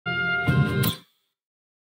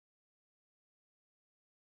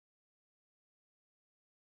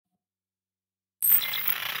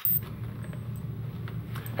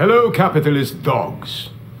Hello, capitalist dogs.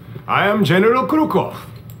 I am General Krukov,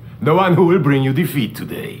 the one who will bring you defeat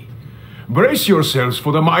today. Brace yourselves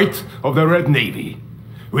for the might of the Red Navy.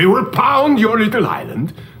 We will pound your little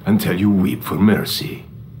island until you weep for mercy.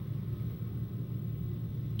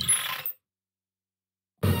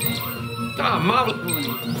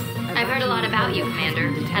 I've heard a lot about you, Commander,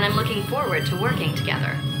 and I'm looking forward to working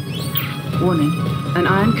together. Warning. An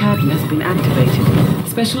iron curtain has been activated.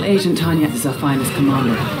 Special Agent Tanya is our finest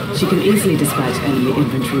commander. She can easily dispatch enemy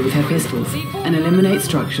infantry with her pistols and eliminate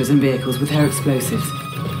structures and vehicles with her explosives.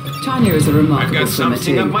 Tanya is a remarkable swimmer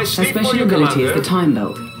too. Her special ability is the time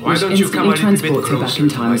belt, which instantly transports her back in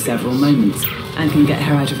time several moments and can get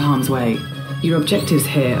her out of harm's way. Your objectives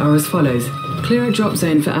here are as follows. Clear a drop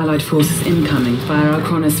zone for Allied forces incoming via our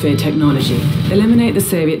chronosphere technology. Eliminate the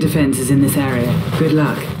Soviet defenses in this area. Good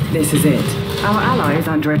luck. This is it. Our ally is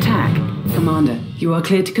under attack. Commander, you are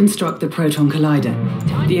cleared to construct the Proton Collider.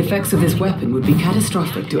 The effects of this weapon would be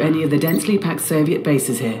catastrophic to any of the densely packed Soviet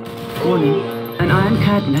bases here. Warning. An iron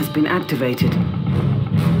curtain has been activated.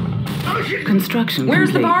 Construction complete.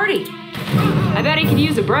 Where's the party? I bet he could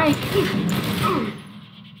use a break.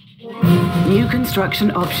 New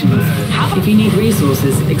construction options. If you need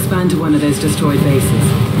resources, expand to one of those destroyed bases.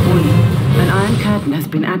 Warning. An iron curtain has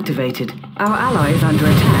been activated. Our ally is under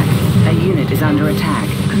attack. A unit is under attack.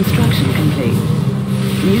 Construction complete.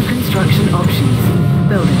 New construction options.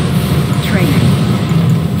 Building. Training.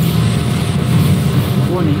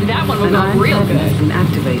 Warning. That one will An go iron real curtain good. has been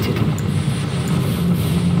activated.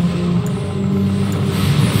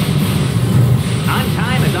 On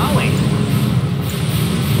time as always.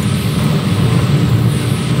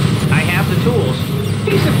 I have the tools.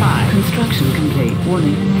 Piece of pie. Construction complete.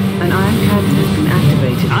 Warning. An iron curtain has been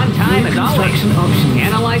activated. On time as always. Construction options.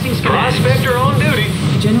 Analyzing schematics. Prospector on duty.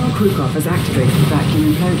 General Krukov has activated the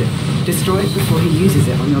vacuum imploder. Destroy it before he uses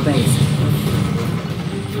it on your base.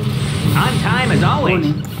 On time as always.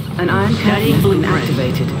 Warning. An iron curtain Studying has been blueprints.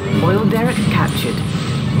 activated. Oil derrick captured.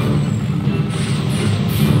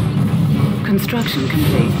 Construction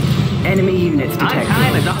complete. Enemy units On detected.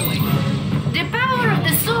 time as always. The power of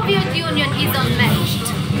the Soviet Union is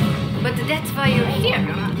unmatched. But that's why you're here.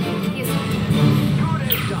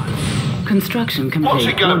 Construction complete. What's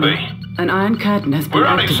it gonna Warning. be? An iron curtain has been We're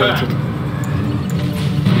on it, sir. activated.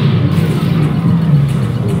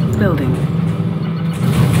 Building.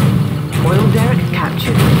 Oil derrick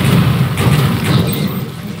captured.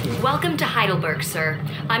 Welcome to Heidelberg, sir.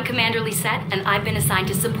 I'm Commander Lisette, and I've been assigned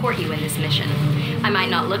to support you in this mission. I might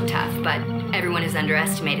not look tough, but everyone who's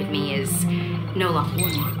underestimated me is no longer.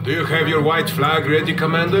 Do you have your white flag ready,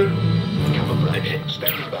 Commander?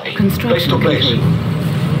 Construction Place to place. complete.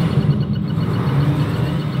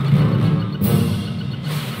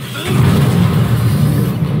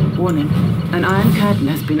 Warning. An iron curtain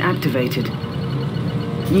has been activated.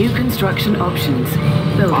 New construction options.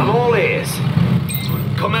 Building. I'm all ears.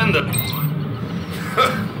 Commander.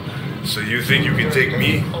 So you think you can take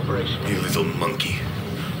me? You little monkey.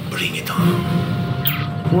 Bring it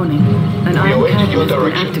on. Warning. An iron await curtain your has been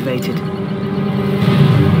direction. activated.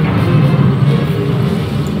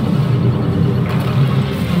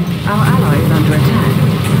 Our ally is under attack.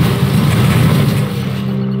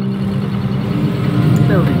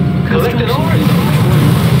 Building. Collecting Construction. orders.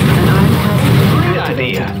 An iron curtain has been Great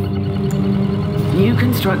activated. idea. New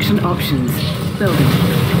construction options. Building.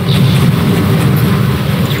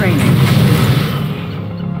 Training.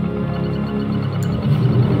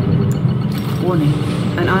 Warning.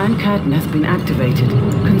 An iron curtain has been activated.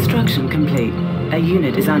 Construction complete. A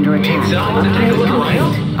unit is under attack. someone to take a Upgrade look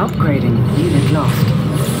around? complete. Upgrading. Unit lost.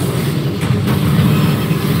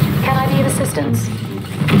 Can I be of assistance?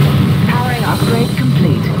 Powering up. Upgrade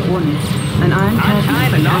complete. Warning. An iron curtain time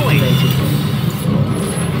has been as always. activated.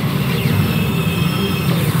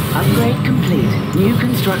 Upgrade complete. New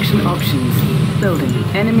construction options. Building.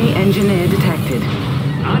 Enemy engineer detected.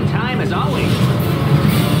 On time as always.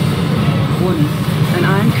 Warning. An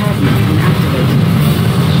iron curtain has been activated.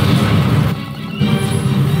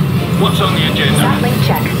 What's on the agenda? Link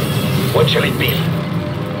check. What shall it be?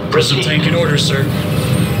 Prism Tank in order, sir.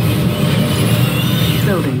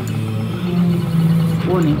 Building.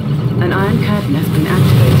 Warning. An iron curtain has been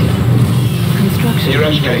activated. Construction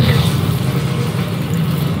Mirage complete. tank.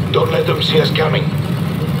 Don't let them see us coming.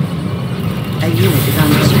 A unit is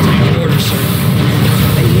under Prism attack. Tank in order, sir. A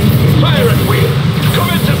unit is Fire at will.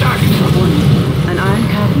 Commence attack. Warning. An iron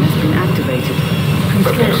curtain has been activated.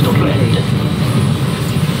 Prepare Construction to blend. complete.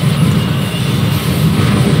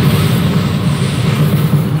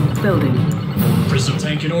 Building. Prism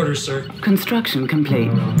Tank in order, sir. Construction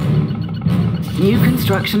complete. New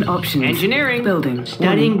construction options. Engineering. Building.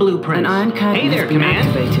 Studying Warning. blueprints. An iron curtain Hey there, has been Command.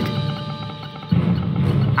 activated.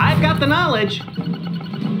 I've got the knowledge.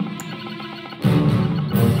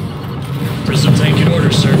 Prism Tank in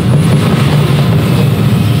order, sir.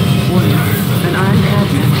 Warning. An iron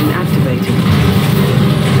curtain has been activated.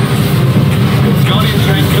 Guardian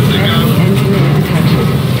tank good to Enemy go. engineer detected.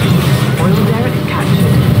 Oil derrick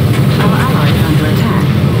captured. Our ally is under attack.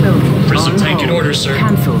 Building. Prism On Tank in hold. order, sir.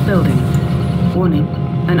 Cancel. Building. Warning.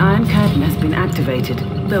 An iron curtain has been activated.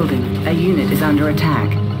 Building. A unit is under attack.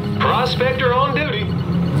 Prospector on duty.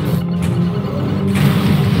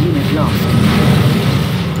 Unit lost.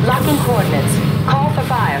 Locking coordinates. Call for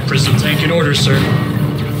fire. Prism Tank in order, sir.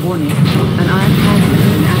 Warning. An iron curtain has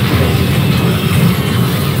been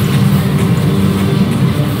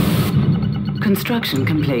activated. Construction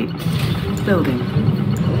complete. Building.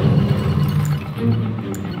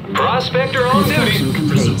 Prospector on Construction duty.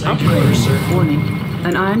 complete. Tank in order, sir. Warning.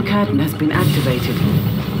 An iron curtain has been activated.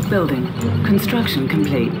 Building. Construction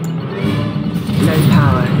complete. Low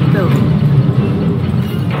power. Building.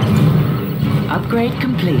 Upgrade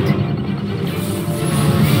complete.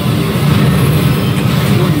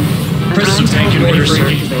 Warning. An Prism iron Tank in curtain order, has been sir.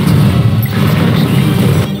 activated. Construction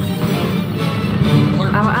complete.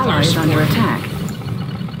 Our ally is under attack.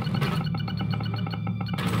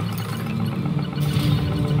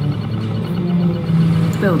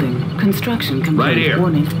 Building. Construction complete. Right here.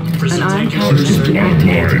 Warning. Prism An iron tank in curtain order, has sir. been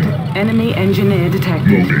activated. Enemy engineer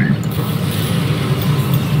detected.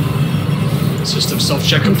 System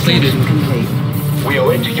self-check completed. Construction complete. We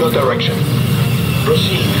await your direction.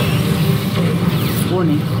 Proceed.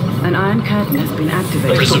 Warning. An iron curtain has been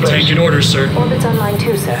activated. Prism Tank in order, sir. Orbit's online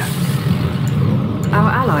too, sir.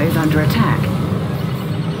 Our ally is under attack.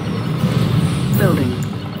 Building.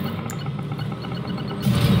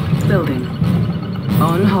 Building.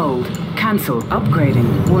 On hold. Cancel.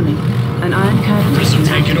 Upgrading. Warning. An iron curtain has Prism been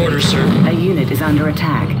Tank in activated. order, sir. A unit is under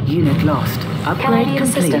attack. Unit lost. Can I Upgrade be of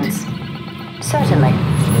complete. assistance? Certainly.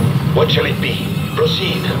 What shall it be?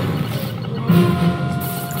 Proceed.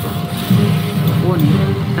 Warning.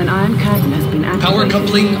 An iron curtain has been activated. Power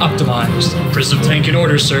coupling optimized. Prism Tank in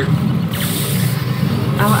order, sir.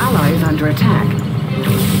 Our ally is under attack.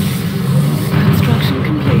 Construction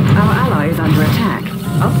complete. Our ally is under attack.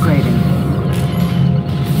 Upgrading.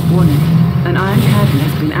 Warning. An iron curtain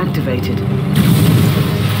has been activated.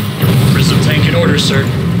 Prism Tank in order, sir.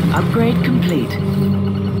 Upgrade complete.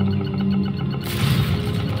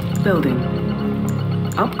 Building.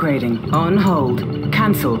 Upgrading. On hold.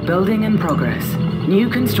 Cancel. Building in progress. New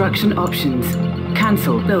construction options.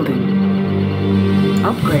 Cancel. Building.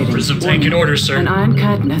 Upgrading. Prism Tank in order, sir. An iron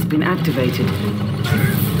curtain has been activated.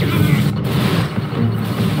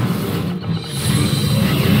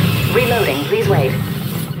 Reloading. Please wait.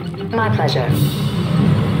 My pleasure.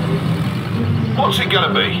 What's it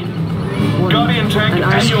gonna be? Warning. Guardian tank An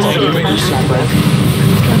at iron your curtain has been service. activated.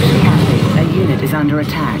 Construction complete. A unit is under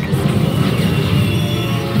attack.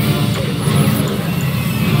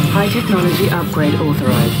 High technology upgrade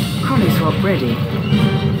authorized. Chronoswap ready.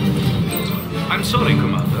 I'm sorry,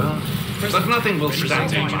 Commander, but nothing will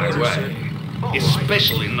stand in my way.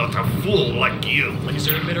 Especially not a fool like you.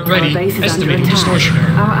 Laser emitter Our ready. base is Estimating under attack. distortioner.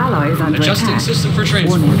 Our ally is under Adjusting attack. system for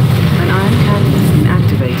transport. Warning. An iron curtain has been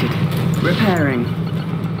activated. Repairing.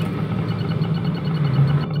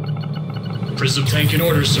 Prism Tank in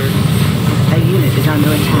order, sir. A unit is under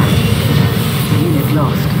attack. Unit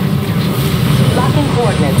lost. Locking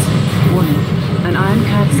coordinates. Warning. An iron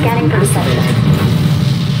curtain Scanning for has been reception. activated.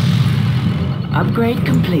 Upgrade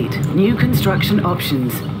complete. New construction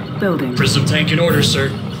options. Building. Prism Tank in order, sir.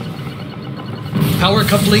 Power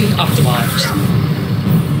coupling optimized.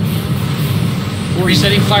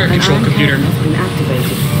 Resetting fire An control iron computer. curtain has been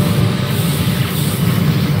activated.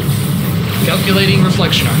 Calculating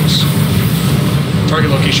reflection arcs.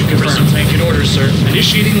 Target location confirmed. Prism Tank in order, sir.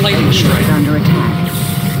 Initiating A lightning unit strike. is under attack.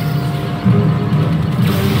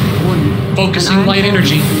 Warning. Focusing An iron light curtain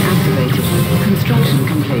energy. has been activated. Construction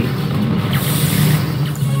complete.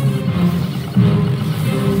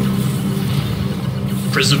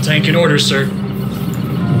 Prism Tank in order, sir.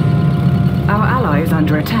 Our ally is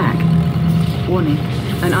under attack. Warning.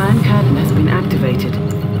 An iron curtain has been activated.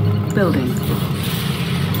 Building.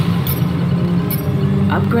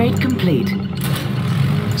 Upgrade complete.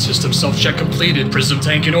 System self-check completed. Prism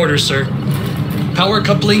Tank in order, sir. Power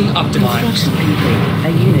coupling optimized. Construction complete. A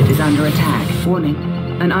unit is under attack. Warning.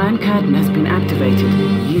 An iron curtain has been activated.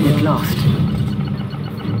 Unit lost.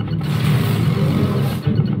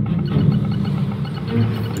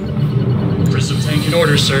 Prism Tank in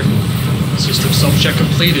order, sir. System self-check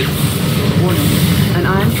completed. Warning. An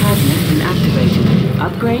iron curtain has been activated.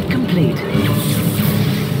 Upgrade complete.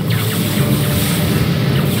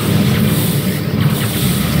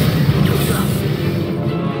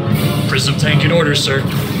 Prism Tank in order, sir.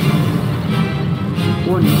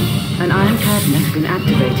 Warning. An iron curtain has been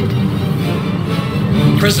activated.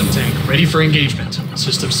 Prism Tank ready for engagement.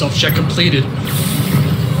 System self-check completed.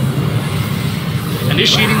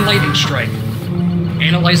 Initiating lightning strike.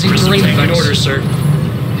 Analyzing terrain in order, sir.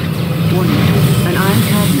 Warning. An iron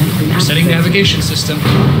curtain has been Setting activated. navigation system.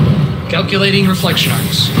 Calculating reflection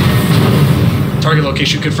arcs. Target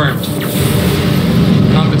location confirmed.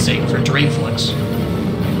 Compensating for terrain flux.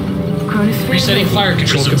 Chronosphere Resetting ready. fire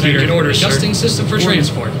control Prism computer. Tank in order, Adjusting sir. system for Warning.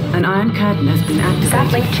 transport. An iron curtain has been activated.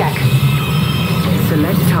 Saplink check.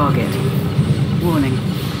 Select target. Warning.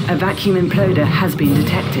 A vacuum imploder has been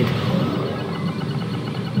detected.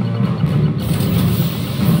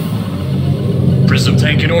 Prism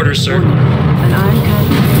Tank in order, sir. Warning. An iron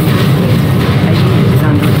curtain has been activated. A unit is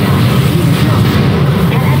under attack. Unit lost.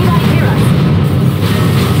 Can anybody hear us?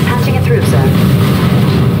 Patching it through, sir.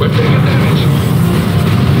 We're taking damage.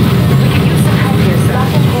 We could use some help here, sir.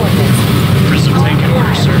 Lock in coordinates. Prism Tank in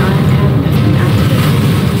order, sir. An iron curtain has been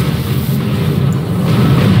activated.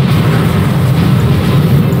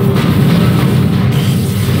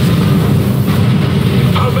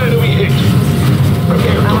 How bad are we hit?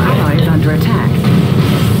 Prepare to Our ally block. is under attack.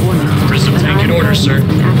 Warning. Prism An Tank in iron order, curtain sir. has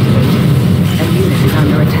been activated. A unit is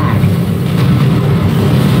under attack.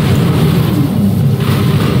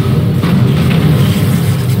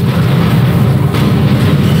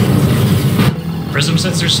 Prism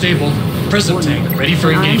sensor stable. Prism Warning. Tank ready for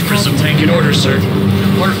An iron engagement. Prism curtain Tank in has order, been sir.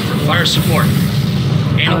 activated. Alert for fire support.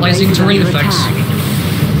 Our Analyzing base is terrain under effects. attack.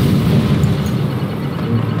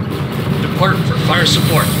 Depart for fire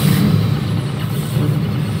support.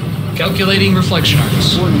 Calculating reflection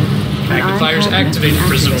arcs. Warning. An iron Magnifiers curtain has activated. been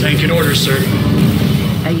Prism activated. Tank in order, sir.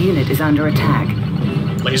 A unit is under attack.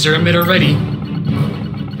 Laser emitter ready.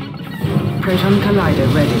 Proton collider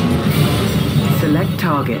ready. Select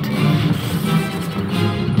target.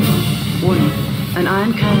 Warning. An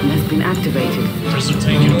iron curtain has been activated. Prism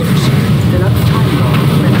Tank in order, sir. Fill up time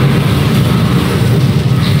bomb ready.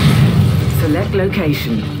 Select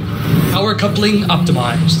location. Power coupling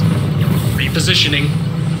optimized. Repositioning.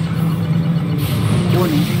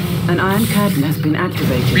 Warning. An iron curtain has been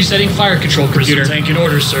activated. Resetting fire control computer. Prism Tank in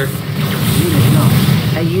order, sir. Unit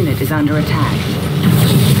lost. A unit is under attack.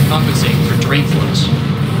 Compensating for terrain flux.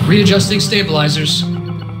 Readjusting stabilizers.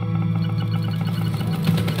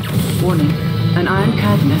 Warning. An iron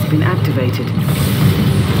curtain has been activated.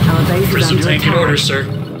 Our base is Prism under Tank attack. in order, sir.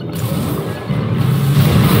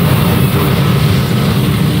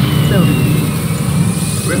 Building.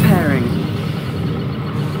 Repairing.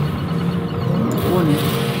 Warning.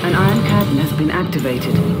 An iron curtain has been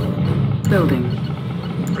activated. Building.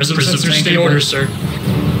 Prism sensor stay order, sir.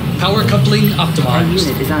 Power coupling A optimized.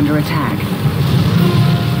 unit is under attack.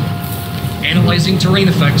 Analyzing terrain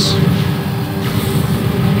effects.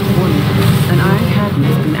 Warning. An iron curtain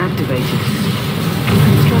has been activated.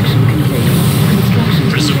 Construction complete. Construction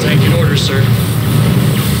Prism complete. Tank in order, sir.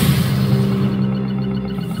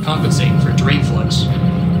 Compensating for terrain flux.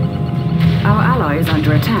 Our ally is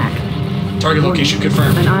under attack. Target Warning. location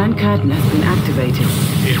confirmed. An iron curtain has been activated.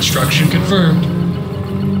 Instruction confirmed.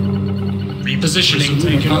 Repositioning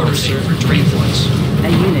tank in order, sir, for terrain flux. A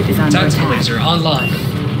unit is under Tactical attack. laser online.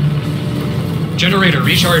 Generator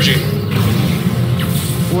recharging.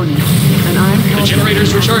 Warning. An iron curtain. The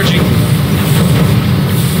generator's recharging.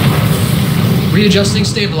 Readjusting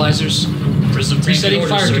stabilizers. Prism resetting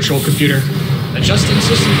fire control computer. Adjusting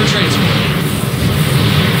system for transport.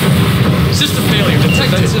 System failure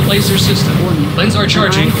detected. Defensive laser system. Warning. Lens are An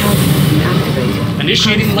charging. iron curtain has been activated.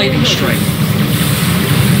 Initiating lightning strike.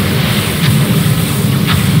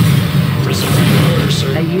 Prism in order, sir.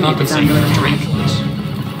 A unit is Compensating under for terrain attack.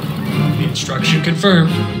 flux. The instruction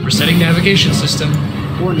confirmed. Resetting navigation system.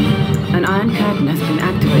 Warning. An iron curtain has been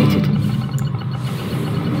activated.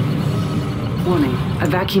 Warning. A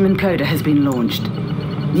vacuum encoder has been launched.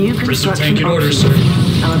 New Prism construction tank in order, options.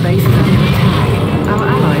 sir. Our base is under attack. Our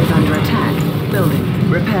ally is under attack. Building.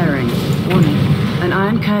 Repairing. Warning. An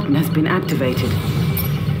iron curtain has been activated.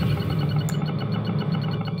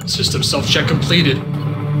 System self-check completed.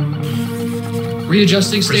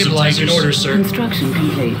 Readjusting stabilizers. In order, sir. Construction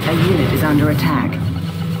complete. A unit is under attack.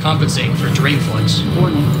 Compensating for terrain flux.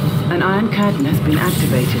 Warning. An iron curtain has been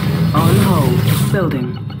activated. On hold.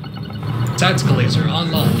 Building. Tactical laser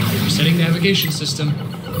online. Resetting navigation system.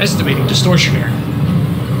 Estimating distortion error.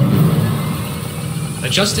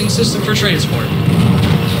 Adjusting system for transport.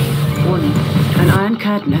 Warning. An iron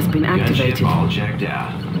curtain has been activated. Gunship all checked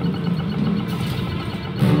out.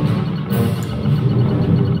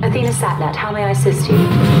 Athena Satnet, how may I assist you?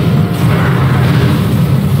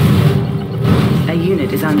 A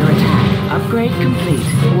unit is under attack. Upgrade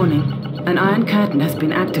complete. Warning. An iron curtain has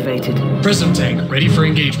been activated. Prism Tank, ready for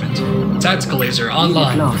engagement. Tactical laser Unit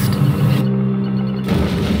online. lost.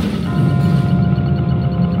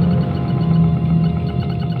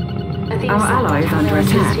 Athena Our Satnet, ally is how under may I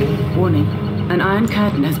assist you? attack. Warning. An iron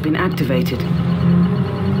curtain has been activated.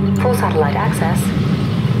 Full satellite access.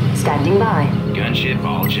 Standing by. Gunship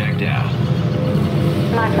all checked out.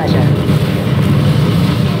 My pleasure.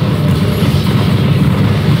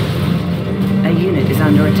 A unit is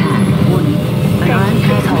under attack. Warning. An Okay, iron please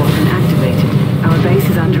curtain hold. has been activated. Our base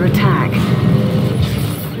is under attack.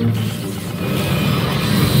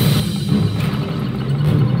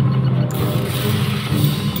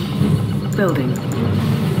 Building.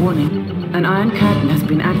 Warning. An iron curtain has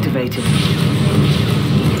been activated.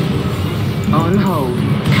 On hold.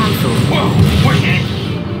 Cancel. Whoa! Push it!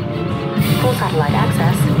 Full satellite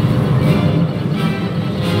access.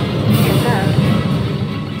 Confirmed.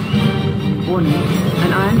 Warning.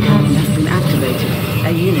 An iron curtain has been activated.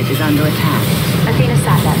 A unit is under attack. Athena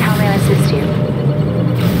Satnet, how may I assist you?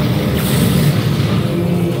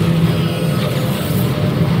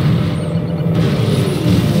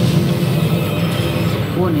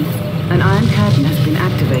 Warning. An iron curtain has been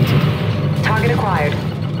activated. Target acquired.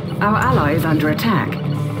 Our ally is under attack.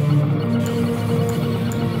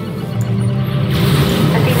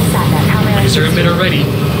 Athena Satnet, how may I Laser assist you? emitter ready.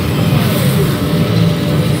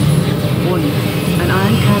 Warning. An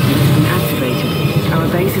iron curtain has been activated. Our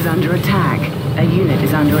base is under attack. A unit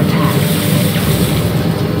is under attack.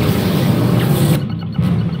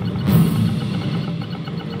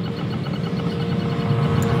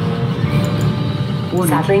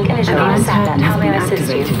 Warning. Satlink An initial. iron Athena Satnet, curtain how has may been I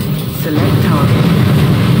assist you? activated. Select target.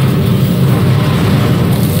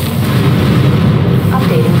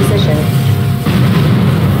 Updating position.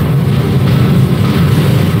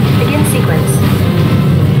 Begin sequence.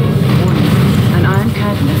 Warning. An iron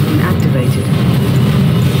curtain has been activated.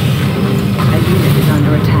 A unit is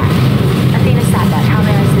under attack. Athena Satnet, how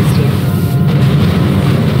may I assist you?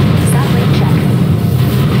 Satlink check.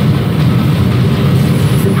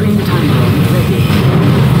 Supreme time bomb ready.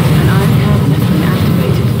 An iron curtain has been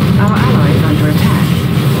activated. Our ally is under attack.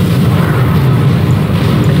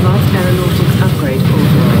 Advanced aeronautics upgrade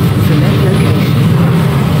authorized. Select location.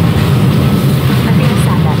 Athena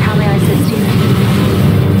Satnet, how may I assist you?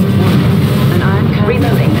 An iron curtain has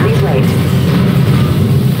Reloading, been please wait.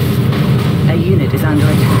 A unit is under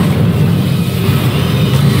attack.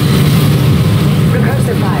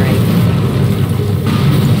 Recursive firing.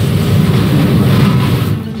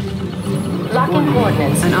 Locking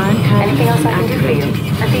coordinates. An iron curtain Anything has else I been can do for you?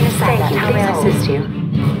 activated. Athena Satnet, how may I assist you?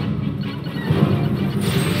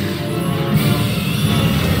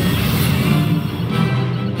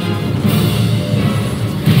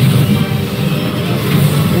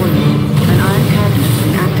 Warning. An iron curtain has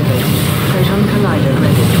been activated. Proton collider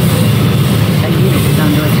ready. A unit is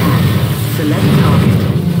under attack. Select target.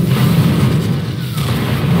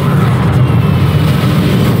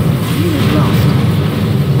 Unit lost.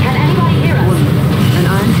 Can anybody hear us? Warning. An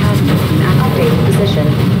iron curtain has been activated. Updating position.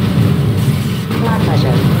 My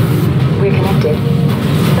pleasure. We're connected.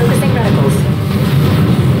 Focusing reticles.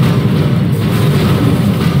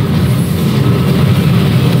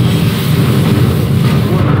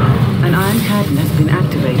 Warning. An iron curtain has been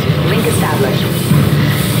activated. Link established.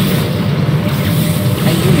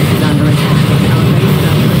 A unit is under attack. Our base is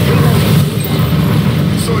under attack.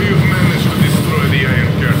 So you've managed to destroy the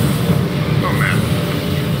Iron Curtain. Oh man,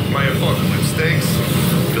 my opponent mistakes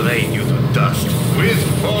laying you to dust, with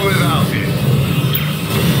or without it.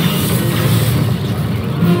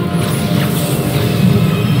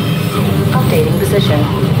 Updating position.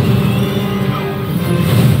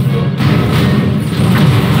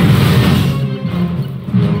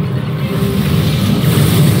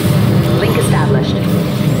 Link established.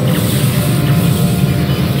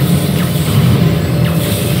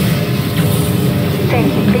 Thank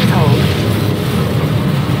you. Please hold.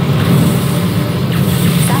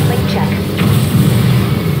 Satlink check.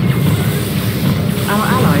 Our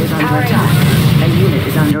ally is under Powering attack. A unit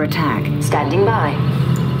is under attack. Standing by.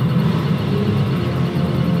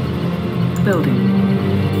 Building.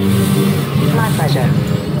 My pleasure.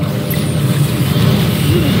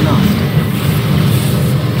 Unit lost.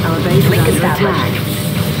 Our base is Link under established. attack.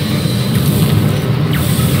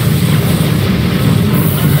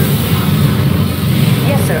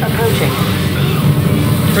 Yes, sir. Approaching.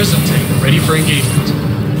 Prism Tank, ready for engagement.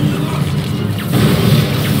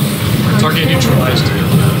 Target neutralized.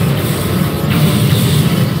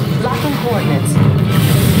 Locking coordinates.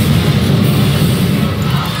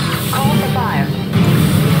 Call for fire.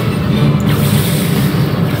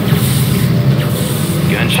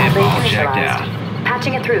 Gunship all checked out.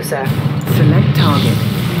 Patching it through, sir. Select target.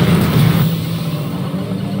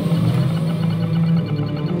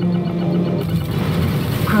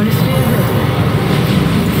 Chronosphere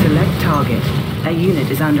ready. Select target. A unit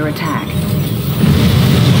is under attack.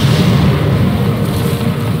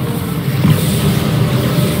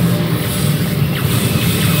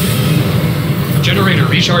 Generator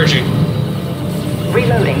recharging.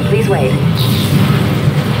 Reloading, please wait.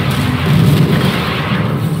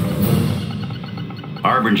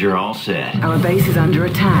 Harbinger all set. Our base is under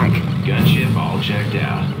attack. Gunship all checked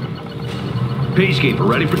out. Peacekeeper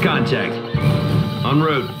ready for contact. En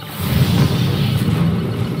route.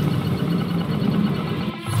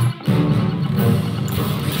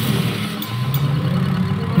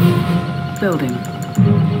 Building.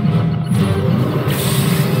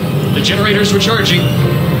 The generator's recharging.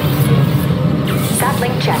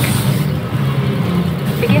 Satlink check.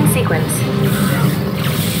 Begin sequence.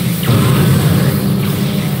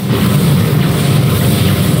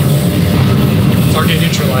 Target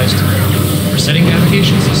neutralized. Resetting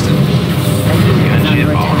navigation system.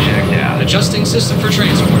 Gunship all checked out. Adjusting system for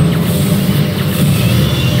transport.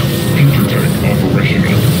 Future tank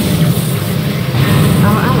operational.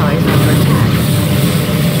 Our ally is under attack.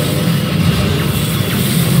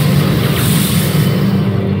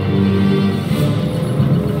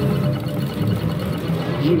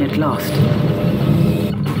 Unit lost.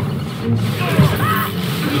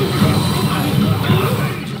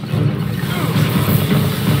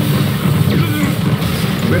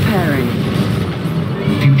 Repairing.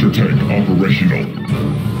 Future tank operational.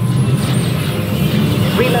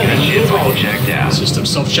 Reloading, Gunship please all wait. checked out. System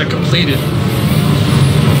self-check completed.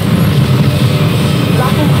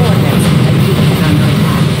 Locking coordinates. A unit is under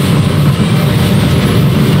attack.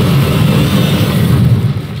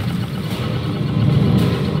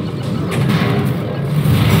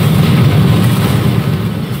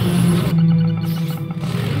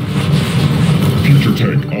 Future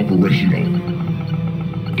tank operational.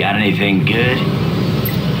 Got anything good?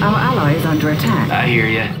 Our ally is under attack. I hear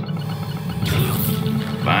ya.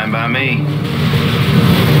 Fine by me.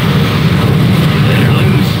 Let her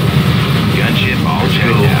loose. Gunship all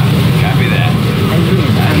checked out. Copy that. A unit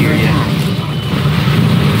is I under hear ya. attack.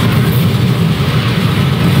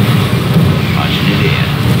 Punching it in.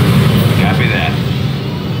 Copy that.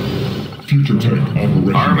 Future tank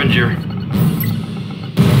operational. Harbinger.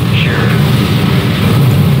 Sure.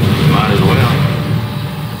 Might as well.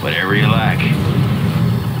 Whatever you like.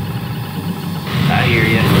 I hear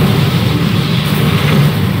ya.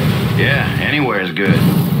 Yeah, anywhere's good.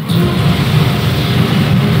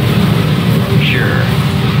 Sure.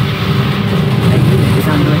 A unit is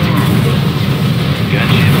under attack.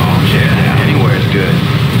 Gunship all checked out. Anywhere's good.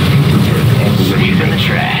 Future tank Sweeping the operational.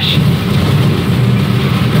 trash.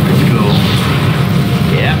 That's cool.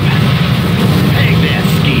 Yep. Take that,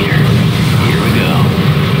 Skeeter. Here we go.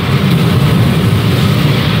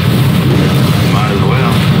 Might as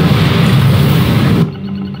well.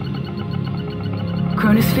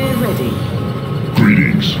 Chronosphere ready.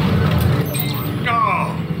 Greetings.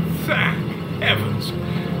 Oh, thank heavens.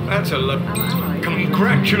 That's a Our ally is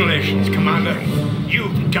Congratulations, Commander.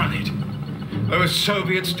 You've done it. Those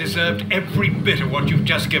Soviets deserved every bit of what you've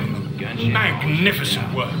just given them. Gunship.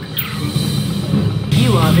 Magnificent work.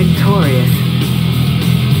 You are victorious.